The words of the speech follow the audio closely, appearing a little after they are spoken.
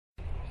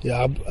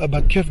Yeah,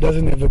 but CAF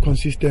doesn't have a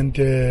consistent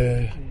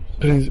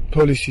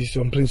policies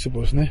and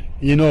principles. Ne?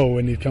 You know,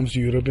 when it comes to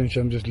European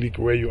Champions League,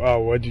 where you are,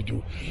 what you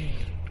do.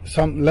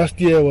 Last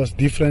year was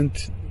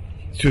different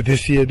to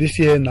this year. This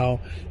year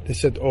now, they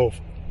said,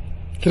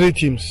 3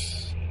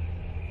 teams.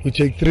 We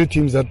take 3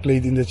 teams that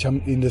played in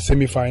the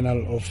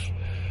semi-final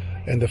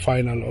and the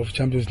final of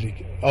Champions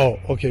League. Oh,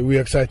 okay,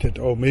 we're excited.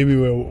 Oh, maybe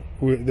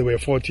there were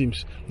 4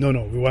 teams. No,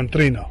 we won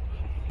 3 now.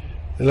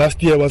 The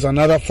last year was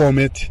another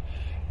format.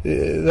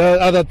 The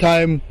other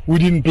time, we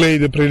didn't play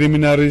the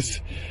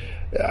preliminaries.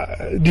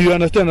 Do you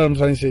understand what I'm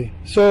trying to say?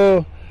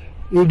 So,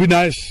 it would be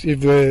nice if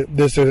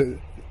there's a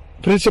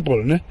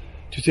principle, ne?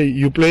 To say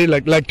you play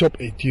like top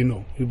 8, you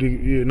know.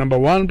 Number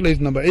 1 plays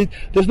number 8.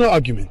 There's no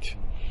argument.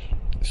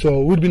 So,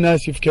 it would be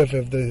nice if CAF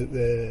have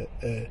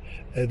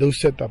those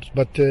setups.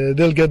 But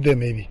they'll get there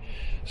maybe.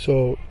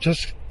 So,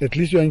 just at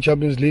least you're in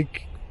Champions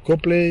League. Go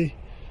play.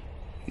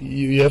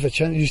 You have a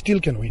chance. You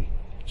still can win.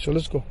 So,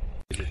 let's go.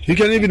 You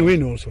can even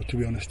win also, to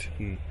be honest.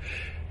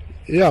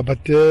 Yeah,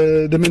 but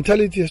the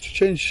mentality has to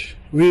change.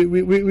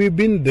 We've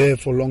been there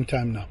for a long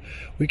time now.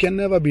 We can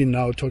never be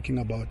now talking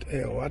about,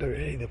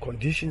 the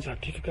conditions are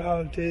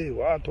difficult,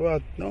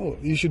 what. No,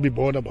 you should be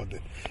bored about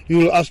that. You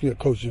will ask your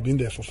coach, you've been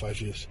there for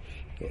 5 years.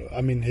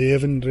 I mean, he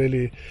haven't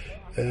really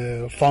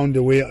found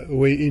a way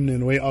in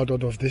and way out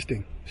of this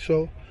thing.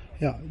 So,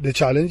 yeah, the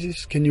challenge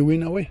is, can you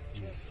win away?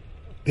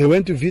 They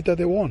went to Vita,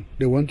 they won.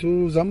 They went to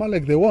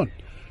Zamalek, they won.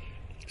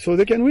 So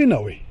they can win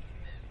away.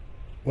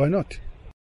 Why not?